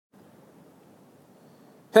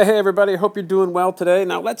Hey everybody, I hope you're doing well today.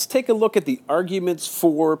 Now let's take a look at the arguments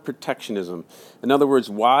for protectionism. In other words,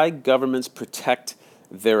 why governments protect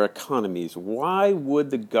their economies. Why would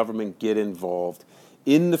the government get involved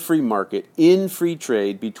in the free market, in free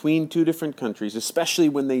trade between two different countries, especially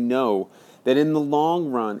when they know that in the long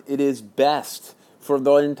run it is best for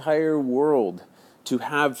the entire world to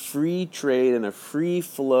have free trade and a free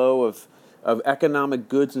flow of economic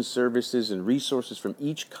goods and services and resources from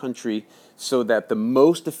each country so that the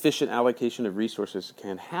most efficient allocation of resources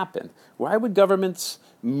can happen. Why would governments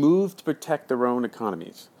move to protect their own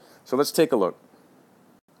economies? So let's take a look.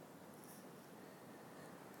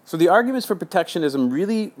 So the arguments for protectionism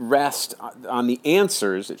really rest on the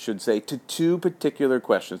answers, it should say, to two particular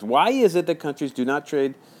questions. Why is it that countries do not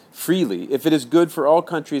trade freely if it is good for all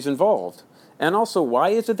countries involved? And also, why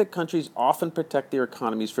is it that countries often protect their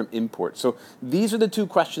economies from imports? So these are the two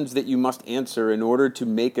questions that you must answer in order to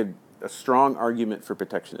make a strong argument for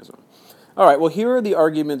protectionism. All right, well, here are the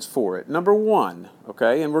arguments for it. Number one,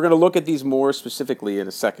 okay, and we're going to look at these more specifically in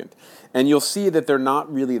a second, and you'll see that they're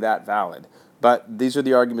not really that valid, but these are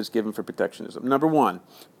the arguments given for protectionism. Number one,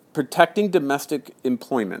 protecting domestic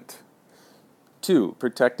employment. Two,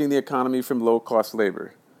 protecting the economy from low-cost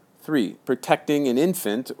labor. 3. Protecting an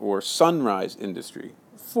infant or sunrise industry.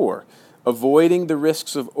 4. Avoiding the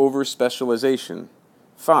risks of over-specialization.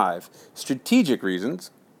 5. Strategic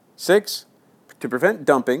reasons. 6. To prevent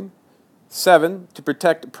dumping. 7. To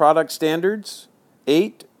protect product standards.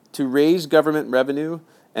 8. To raise government revenue.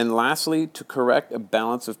 And lastly, to correct a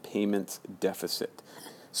balance of payments deficit.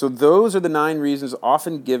 So those are the 9 reasons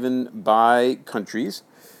often given by countries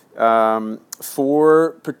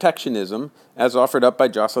for protectionism as offered up by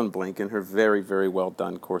Jocelyn Blink in her very, very well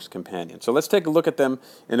done course companion. So let's take a look at them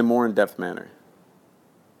in a more in-depth manner.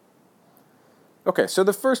 Okay, so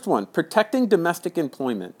the first one, protecting domestic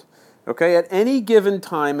employment. Okay, at any given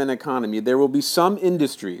time in an economy, there will be some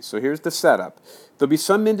industries. So here's the setup. There'll be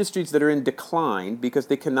some industries that are in decline because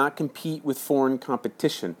they cannot compete with foreign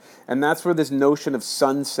competition. And that's where this notion of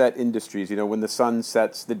sunset industries, when the sun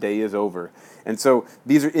sets, the day is over. And so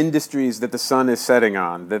these are industries that the sun is setting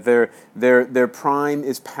on, that their prime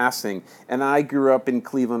is passing. And I grew up in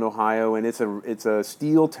Cleveland, Ohio, and it's a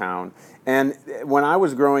steel town. And when I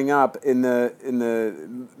was growing up in the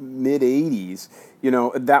mid 80s,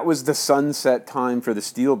 that was the sunset time for the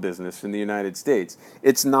steel business in the United States.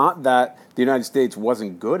 It's not that the United States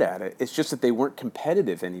wasn't good at it. It's just that they weren't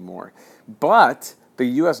competitive anymore. But the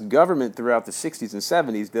U.S. government throughout the 60s and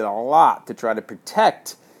 70s did a lot to try to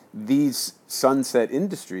protect these sunset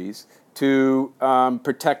industries to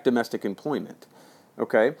protect domestic employment.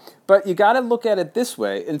 Okay? But you got to look at it this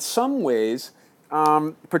way. In some ways,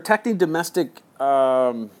 protecting domestic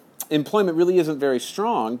employment really isn't very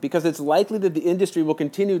strong because it's likely that the industry will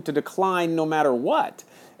continue to decline no matter what,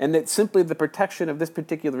 and that simply the protection of this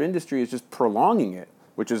particular industry is just prolonging it,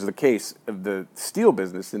 which is the case of the steel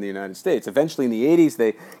business in the United States. Eventually in the 80s,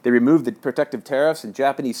 they removed the protective tariffs, and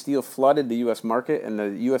Japanese steel flooded the U.S. market, and the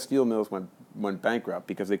U.S. steel mills went bankrupt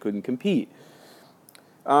because they couldn't compete.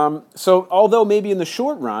 So although maybe in the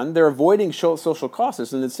short run they're avoiding social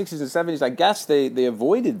costs, in the 60s and 70s I guess they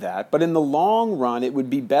avoided that, but in the long run it would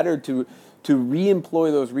be better to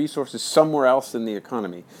re-employ those resources somewhere else in the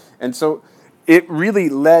economy. And so it really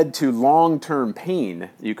led to long-term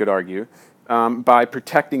pain, you could argue, by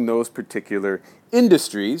protecting those particular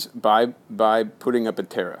industries by putting up a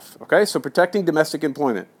tariff. Okay, so protecting domestic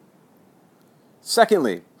employment.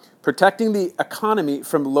 Secondly, protecting the economy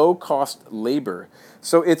from low-cost labor.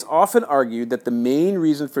 So it's often argued that the main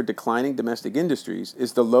reason for declining domestic industries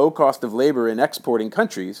is the low cost of labor in exporting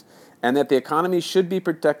countries, and that the economy should be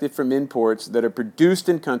protected from imports that are produced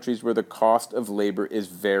in countries where the cost of labor is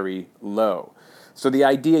very low. So the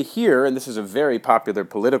idea here, and this is a very popular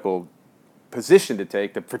political position to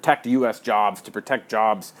take, to protect U.S. jobs, to protect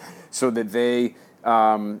jobs so that they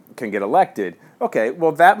can get elected. Okay,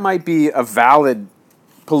 well that might be a valid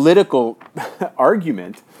political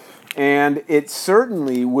argument, and it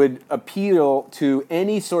certainly would appeal to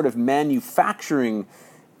any sort of manufacturing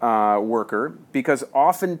worker, because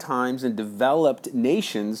oftentimes in developed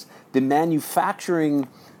nations, the manufacturing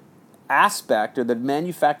aspect or the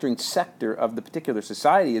manufacturing sector of the particular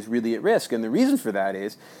society is really at risk. And the reason for that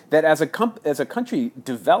is that as a country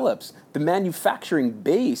develops, the manufacturing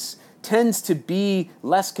base tends to be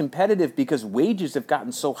less competitive because wages have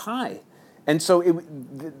gotten so high. And so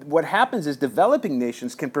what happens is developing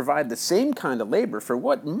nations can provide the same kind of labor for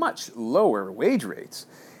much lower wage rates.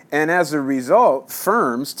 And as a result,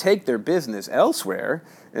 firms take their business elsewhere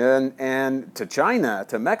and to China,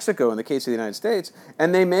 to Mexico in the case of the United States,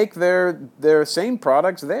 and they make their same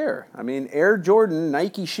products there. I mean, Air Jordan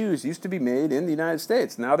Nike shoes used to be made in the United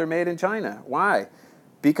States. Now they're made in China. Why?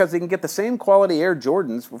 Because they can get the same quality Air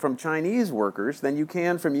Jordans from Chinese workers than you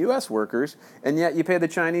can from U.S. workers, and yet you pay the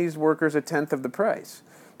Chinese workers a tenth of the price.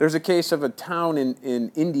 There's a case of a town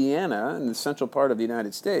in Indiana, in the central part of the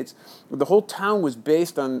United States, where the whole town was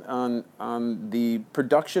based on the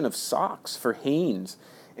production of socks for Hanes.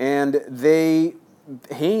 And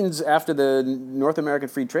Hanes, after the North American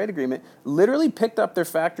Free Trade Agreement, literally picked up their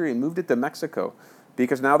factory and moved it to Mexico,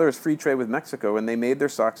 because now there was free trade with Mexico, and they made their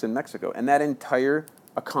socks in Mexico. And that entire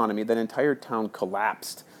economy, that entire town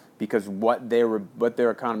collapsed, because what their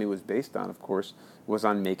economy was based on, of course, was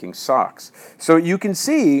on making socks. So you can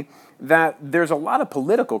see that there's a lot of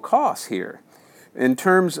political costs here. In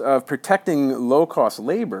terms of protecting low-cost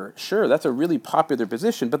labor, sure, that's a really popular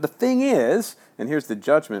position. But the thing is, and here's the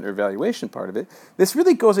judgment or evaluation part of it, this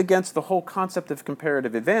really goes against the whole concept of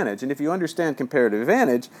comparative advantage. And if you understand comparative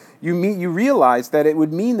advantage, you realize that it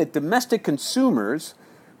would mean that domestic consumers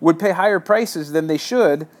would pay higher prices than they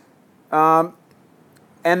should,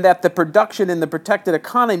 and that the production in the protected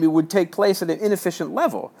economy would take place at an inefficient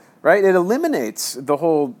level, right? It eliminates the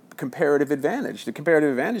whole comparative advantage. The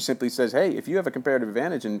comparative advantage simply says, hey, if you have a comparative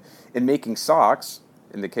advantage in making socks,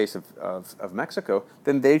 in the case of Mexico,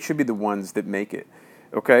 then they should be the ones that make it.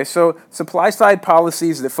 Okay, so supply-side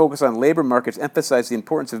policies that focus on labor markets emphasize the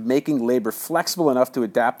importance of making labor flexible enough to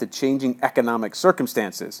adapt to changing economic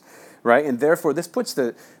circumstances, right? And therefore, this puts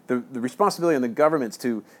the responsibility on the governments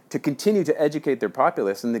to continue to educate their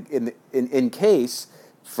populace in case,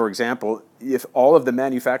 for example, if all of the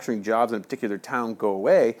manufacturing jobs in a particular town go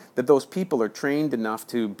away, that those people are trained enough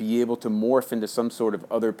to be able to morph into some sort of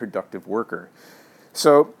other productive worker.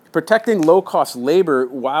 So protecting low-cost labor,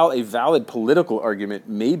 while a valid political argument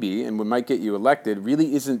may be, and might get you elected,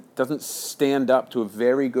 really doesn't stand up to a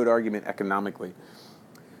very good argument economically.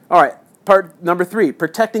 All right, part number 3,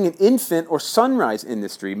 protecting an infant or sunrise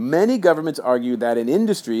industry. Many governments argue that an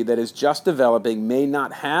industry that is just developing may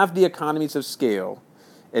not have the economies of scale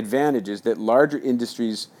advantages that larger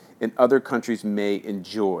industries in other countries may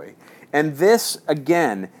enjoy. And this,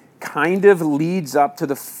 again, kind of leads up to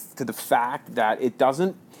the fact that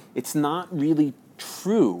it's not really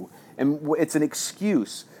true, and it's an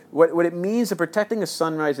excuse. What it means to protecting a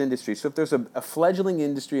sunrise industry, so if there's a fledgling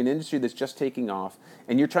industry, an industry that's just taking off,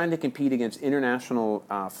 and you're trying to compete against international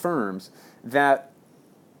firms, that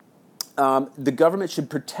the government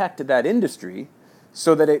should protect that industry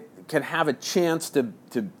so that it can have a chance to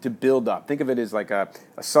build up. Think of it as like a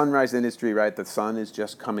sunrise industry, right? The sun is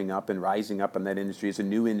just coming up and rising up in that industry. It's a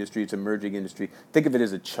new industry. It's an emerging industry. Think of it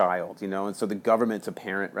as a child, and so the government's a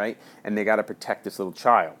parent, right? And they got to protect this little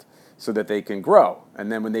child so that they can grow. And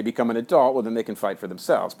then when they become an adult, well, then they can fight for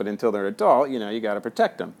themselves. But until they're an adult, you got to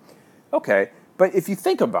protect them. Okay, but if you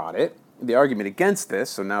think about it, the argument against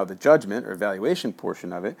this, so now the judgment or evaluation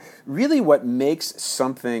portion of it, really what makes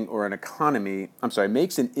something or an economy,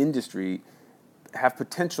 makes an industry have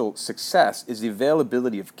potential success is the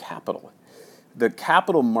availability of capital, the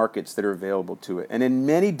capital markets that are available to it. And in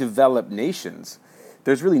many developed nations,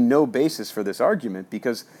 there's really no basis for this argument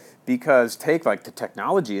because take like the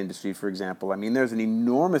technology industry, for example. I mean, there's an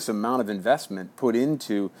enormous amount of investment put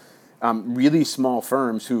into really small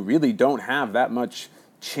firms who really don't have that much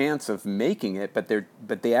chance of making it, but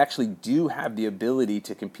they actually do have the ability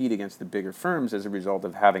to compete against the bigger firms as a result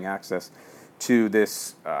of having access to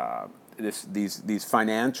these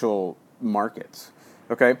financial markets.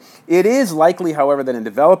 Okay, it is likely, however, that in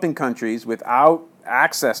developing countries without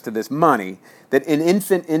access to this money, that an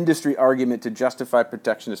infant industry argument to justify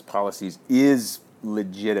protectionist policies is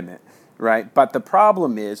legitimate, right? But the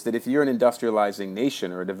problem is that if you're an industrializing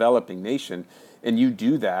nation or a developing nation, and you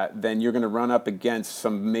do that, then you're going to run up against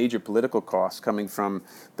some major political costs coming from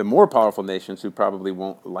the more powerful nations who probably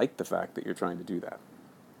won't like the fact that you're trying to do that.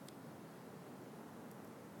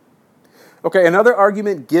 Okay, another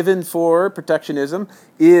argument given for protectionism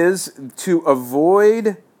is to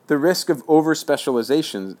avoid the risk of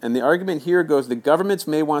over-specialization. And the argument here goes that governments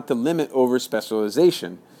may want to limit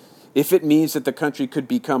over-specialization if it means that the country could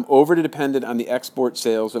become over-dependent on the export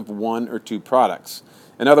sales of one or two products.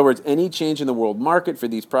 In other words, any change in the world market for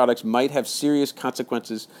these products might have serious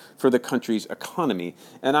consequences for the country's economy.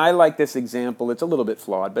 And I like this example. It's a little bit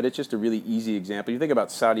flawed, but it's just a really easy example. You think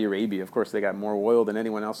about Saudi Arabia. Of course, they got more oil than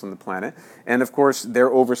anyone else on the planet. And of course,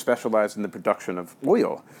 they're over-specialized in the production of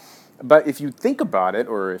oil. But if you think about it,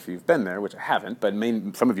 or if you've been there, which I haven't, but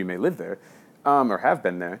some of you may live there or have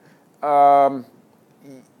been there,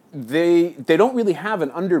 they don't really have an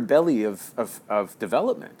underbelly of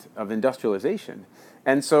development, of industrialization.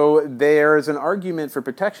 And so there's an argument for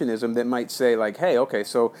protectionism that might say, like, hey, okay,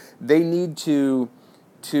 so they need to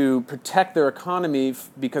protect their economy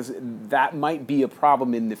because that might be a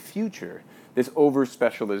problem in the future, this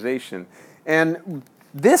over-specialization. And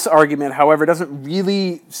this argument, however, doesn't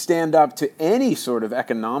really stand up to any sort of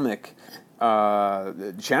economic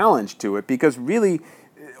challenge to it, because really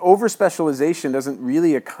over-specialization isn't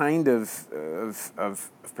really a kind of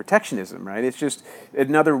protectionism, right? It's just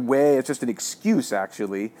another way, it's just an excuse,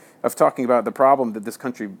 actually, of talking about the problem that this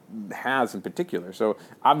country has in particular. So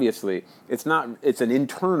obviously, it's an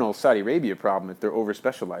internal Saudi Arabia problem if they're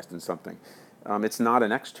over-specialized in something. It's not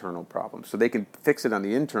an external problem. So they can fix it on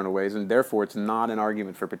the internal ways, and therefore it's not an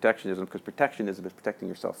argument for protectionism, because protectionism is protecting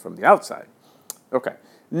yourself from the outside. Okay,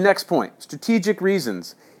 next point, strategic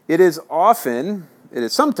reasons. It is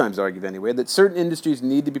sometimes argued anyway, that certain industries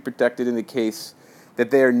need to be protected in the case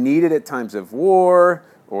that they are needed at times of war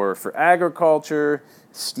or for agriculture,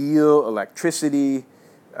 steel, electricity,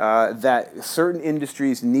 that certain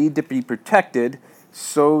industries need to be protected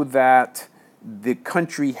so that the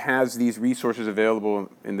country has these resources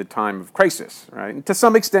available in the time of crisis, right? And to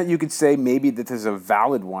some extent, you could say maybe that this is a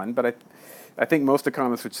valid one, but I think most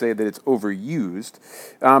economists would say that it's overused.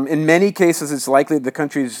 In many cases, it's likely the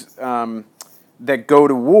countries that go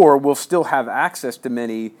to war will still have access to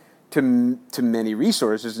many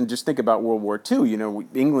resources. And just think about World War II. You know,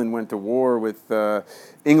 England went to war with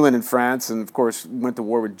England and France, and of course went to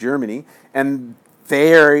war with Germany, and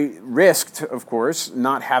they risked, of course,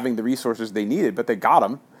 not having the resources they needed, but they got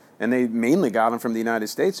them, and they mainly got them from the United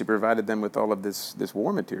States, who provided them with all of this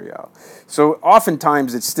war material. So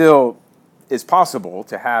oftentimes it still is possible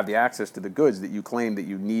to have the access to the goods that you claim that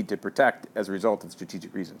you need to protect as a result of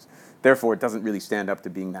strategic reasons. Therefore, it doesn't really stand up to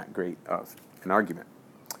being that great of an argument.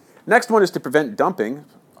 Next one is to prevent dumping.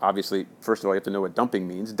 Obviously, first of all, you have to know what dumping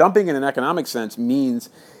means. Dumping in an economic sense means,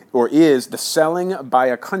 or is, the selling by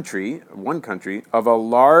one country, of a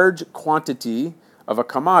large quantity of a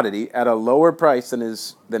commodity at a lower price than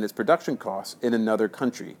its production costs in another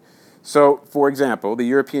country. So, for example, the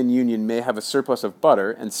European Union may have a surplus of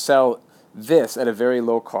butter and sell this at a very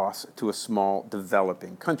low cost to a small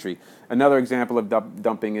developing country. Another example of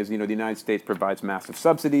dumping is, the United States provides massive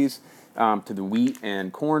subsidies to the wheat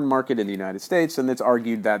and corn market in the United States, and it's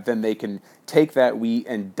argued that then they can take that wheat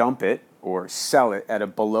and dump it or sell it at a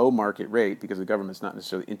below market rate, because the government's not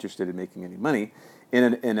necessarily interested in making any money,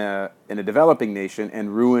 in a developing nation,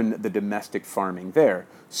 and ruin the domestic farming there.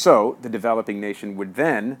 So the developing nation would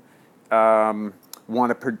then want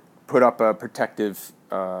to put up a protective,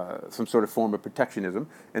 some sort of form of protectionism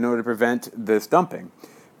in order to prevent this dumping.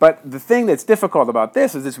 But the thing that's difficult about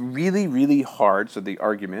this is it's really, really hard. So the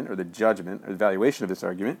argument, or the judgment, or the evaluation of this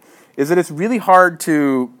argument, is that it's really hard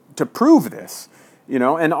to prove this.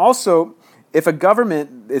 And also, if a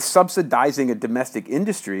government is subsidizing a domestic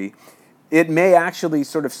industry, it may actually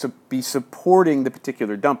sort of be supporting the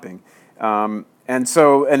particular dumping. And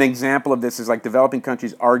so an example of this is, like, developing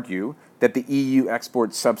countries argue that the EU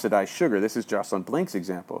exports subsidized sugar. This is Jocelyn Blank's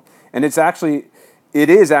example. And it is actually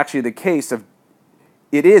a case of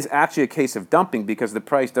dumping, because the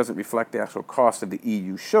price doesn't reflect the actual cost of the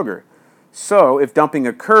EU sugar. So if dumping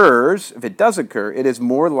occurs, if it does occur, it is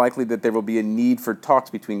more likely that there will be a need for talks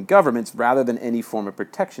between governments rather than any form of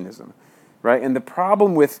protectionism, right? And the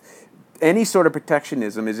problem with any sort of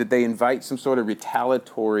protectionism is that they invite some sort of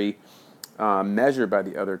retaliatory measure by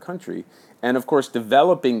the other country. And of course,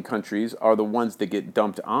 developing countries are the ones that get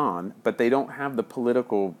dumped on, but they don't have the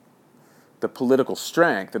political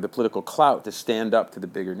strength or the political clout to stand up to the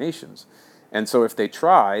bigger nations. And so if they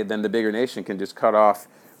try, then the bigger nation can just cut off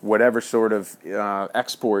whatever sort of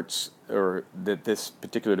exports or that this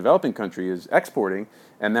particular developing country is exporting,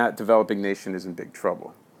 and that developing nation is in big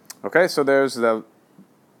trouble. Okay, so there's the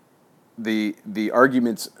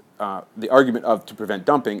argument of to prevent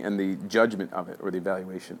dumping, and the judgment of it, or the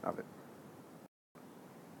evaluation of it.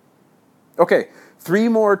 Okay, 3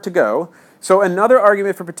 more to go. So another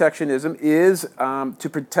argument for protectionism is to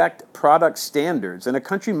protect product standards. And a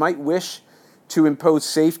country might wish to impose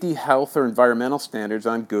safety, health, or environmental standards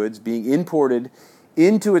on goods being imported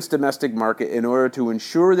into its domestic market in order to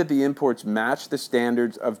ensure that the imports match the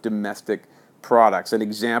standards of domestic products. An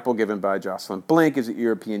example given by Jocelyn Blank is the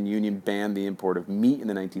European Union banned the import of meat in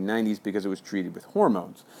the 1990s because it was treated with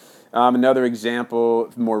hormones. Another example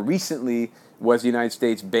more recently was the United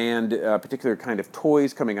States banned a particular kind of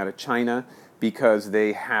toys coming out of China because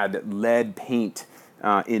they had lead paint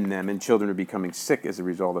in them, and children are becoming sick as a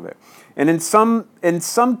result of it. And in some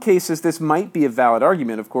cases, this might be a valid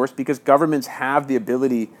argument, of course, because governments have the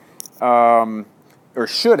ability or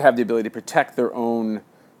should have the ability to protect their own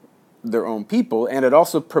people, and it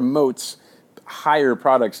also promotes higher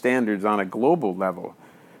product standards on a global level,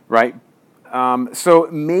 right? So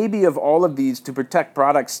maybe of all of these, to protect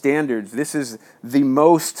product standards, this is the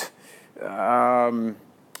most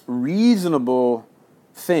reasonable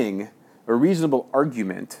thing, a reasonable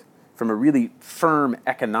argument from a really firm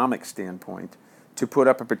economic standpoint to put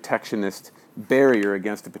up a protectionist barrier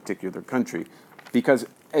against a particular country. Because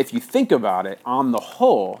if you think about it, on the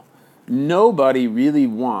whole, no one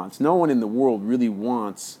in the world really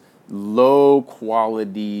wants low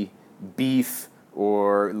quality beef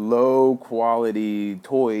or low quality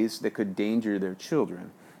toys that could endanger their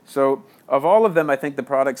children. So of all of them, I think the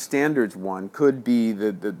product standards one could be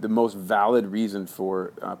the most valid reason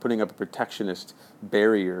for putting up a protectionist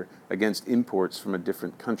barrier against imports from a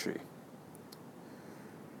different country.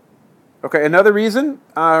 Okay, another reason,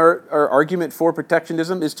 our argument for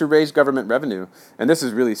protectionism is to raise government revenue. And this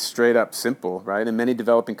is really straight up simple, right? In many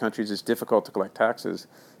developing countries, it's difficult to collect taxes.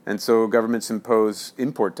 And so governments impose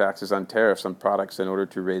import taxes on tariffs on products in order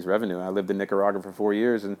to raise revenue. I lived in Nicaragua for 4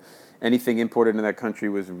 years, and anything imported in that country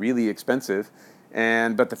was really expensive.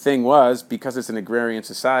 But the thing was, because it's an agrarian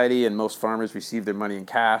society and most farmers receive their money in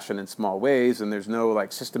cash and in small ways, and there's no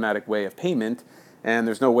systematic way of payment, and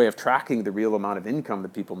there's no way of tracking the real amount of income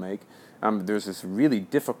that people make, there's this really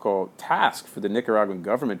difficult task for the Nicaraguan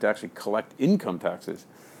government to actually collect income taxes.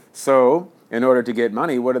 So, in order to get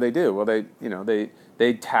money, what do? Well,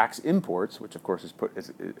 they tax imports, which of course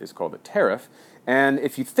is called a tariff. And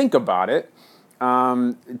if you think about it,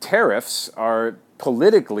 tariffs are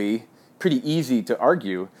politically pretty easy to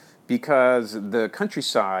argue because the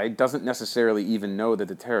countryside doesn't necessarily even know that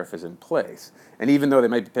the tariff is in place. And even though they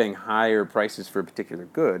might be paying higher prices for a particular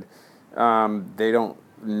good,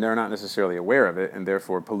 they're not necessarily aware of it, and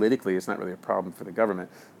therefore politically it's not really a problem for the government.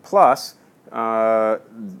 Plus,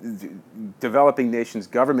 developing nations'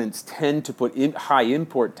 governments tend to put high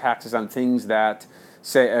import taxes on things that,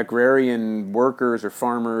 say, agrarian workers or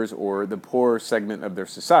farmers or the poor segment of their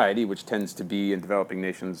society, which tends to be in developing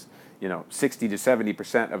nations, 60 to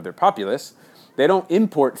 70% of their populace. They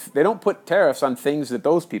don't put tariffs on things that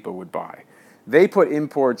those people would buy. They put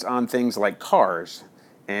imports on things like cars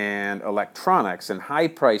and electronics and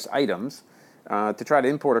high-priced items. To try to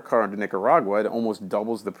import a car into Nicaragua, it almost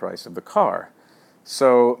doubles the price of the car.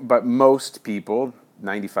 But most people,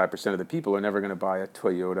 95% of the people, are never going to buy a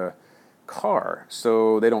Toyota car,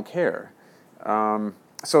 so they don't care.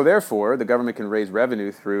 So therefore, the government can raise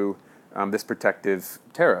revenue through this protective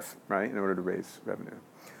tariff, right, in order to raise revenue.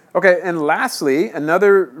 Okay, and lastly,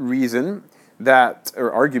 another reason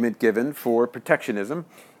or argument given for protectionism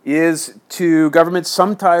is to governments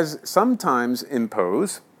sometimes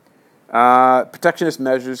impose protectionist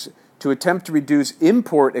measures to attempt to reduce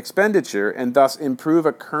import expenditure and thus improve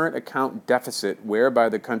a current account deficit whereby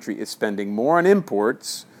the country is spending more on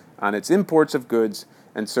its imports of goods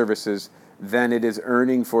and services than it is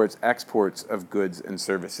earning for its exports of goods and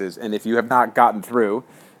services. And if you have not gotten through,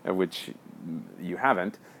 which you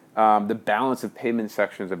haven't, the balance of payment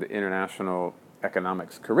sections of the International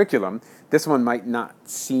Economics curriculum, this one might not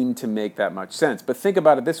seem to make that much sense. But think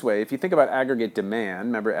about it this way. If you think about aggregate demand,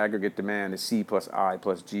 remember aggregate demand is C plus I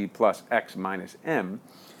plus G plus X minus M.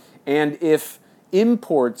 And if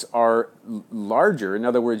imports are larger, in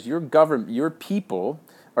other words, your people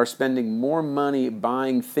are spending more money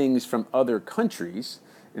buying things from other countries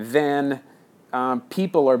than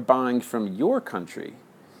people are buying from your country,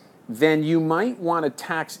 then you might want to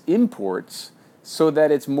tax imports so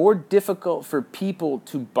that it's more difficult for people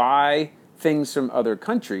to buy things from other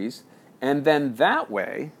countries, and then that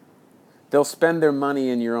way they'll spend their money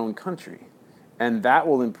in your own country, and that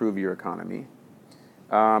will improve your economy.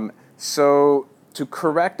 So to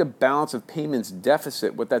correct a balance of payments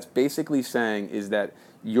deficit, what that's basically saying is that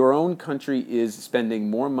your own country is spending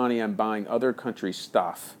more money on buying other countries'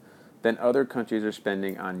 stuff than other countries are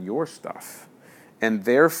spending on your stuff. And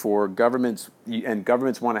therefore, governments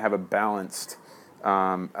want to have a balance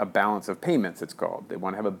of payments, it's called. They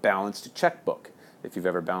want to have a balanced checkbook. If you've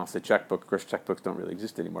ever balanced a checkbook, of course, checkbooks don't really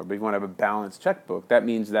exist anymore, but if you want to have a balanced checkbook, that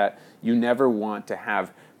means that you never want to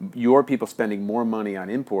have your people spending more money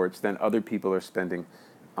on imports than other people are spending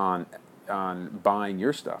on buying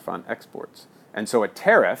your stuff, on exports. And so a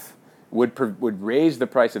tariff would raise the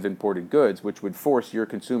price of imported goods, which would force your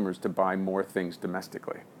consumers to buy more things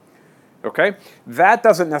domestically. Okay? That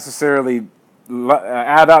doesn't necessarily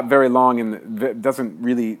add up very long, and doesn't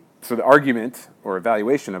really. So the argument or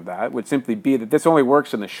evaluation of that would simply be that this only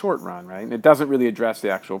works in the short run, right? And it doesn't really address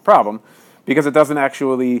the actual problem because it doesn't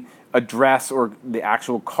actually address the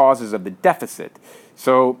actual causes of the deficit.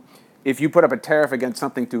 So if you put up a tariff against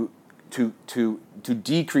something to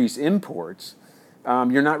decrease imports,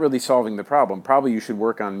 you're not really solving the problem. Probably you should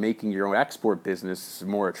work on making your own export business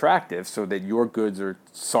more attractive so that your goods are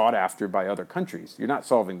sought after by other countries. You're not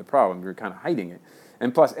solving the problem. You're kind of hiding it.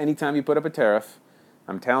 And plus, anytime you put up a tariff,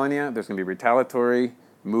 I'm telling you, there's going to be retaliatory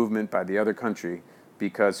movement by the other country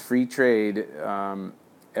because free trade,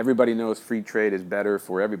 everybody knows free trade is better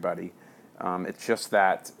for everybody. It's just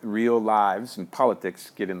that real lives and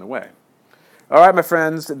politics get in the way. All right, my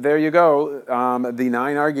friends, there you go. The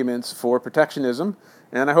 9 arguments for protectionism.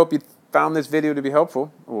 And I hope you found this video to be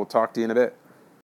helpful. We'll talk to you in a bit.